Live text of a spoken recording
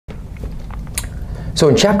So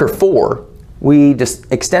in Chapter 4, we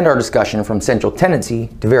just extend our discussion from central tendency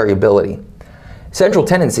to variability. Central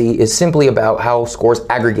tendency is simply about how scores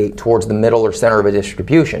aggregate towards the middle or center of a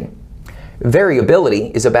distribution. Variability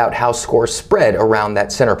is about how scores spread around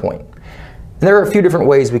that center point. And there are a few different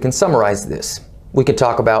ways we can summarize this. We could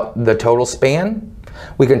talk about the total span.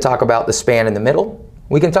 We can talk about the span in the middle.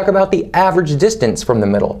 We can talk about the average distance from the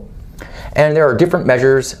middle. And there are different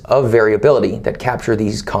measures of variability that capture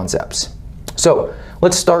these concepts. So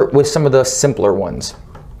let's start with some of the simpler ones.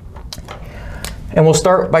 And we'll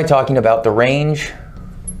start by talking about the range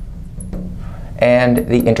and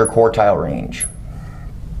the interquartile range.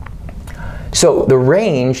 So the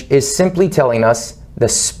range is simply telling us the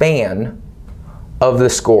span of the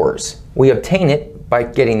scores. We obtain it by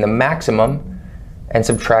getting the maximum and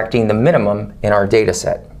subtracting the minimum in our data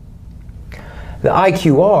set. The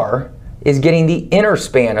IQR is getting the inner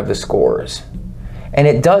span of the scores. And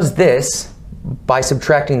it does this by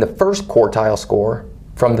subtracting the first quartile score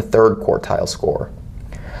from the third quartile score.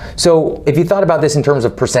 So if you thought about this in terms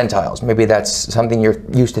of percentiles, maybe that's something you're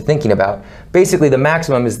used to thinking about. Basically, the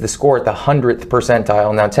maximum is the score at the 100th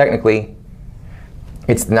percentile. Now, technically,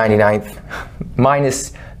 it's the 99th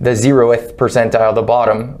minus the 0th percentile, the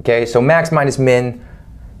bottom. Okay, so max minus min.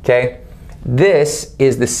 Okay, this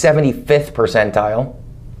is the 75th percentile,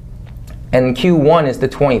 and Q1 is the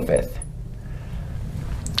 25th.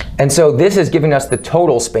 And so this is giving us the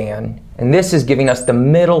total span, and this is giving us the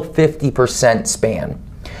middle 50% span.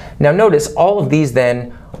 Now notice all of these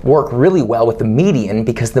then work really well with the median,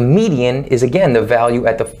 because the median is again the value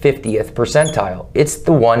at the 50th percentile. It's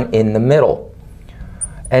the one in the middle.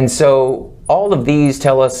 And so all of these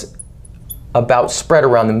tell us about spread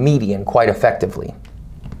around the median quite effectively.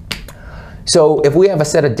 So if we have a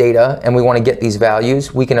set of data and we want to get these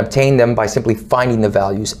values, we can obtain them by simply finding the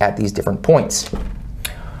values at these different points.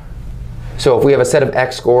 So if we have a set of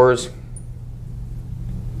X scores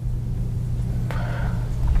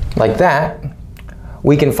like that,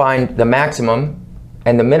 we can find the maximum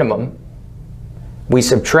and the minimum. We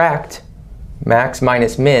subtract max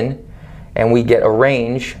minus min, and we get a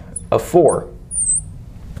range of 4.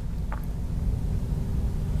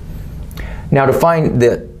 Now to find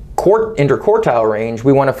the interquartile range,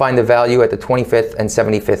 we want to find the value at the 25th and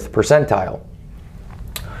 75th percentile.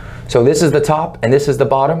 So this is the top, and this is the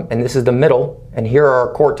bottom, and this is the middle, and here are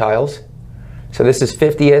our quartiles. So this is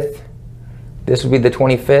 50th, this would be the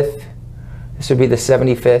 25th, this would be the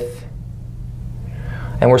 75th,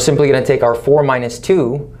 and we're simply going to take our 4 minus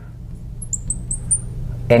 2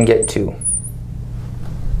 and get 2.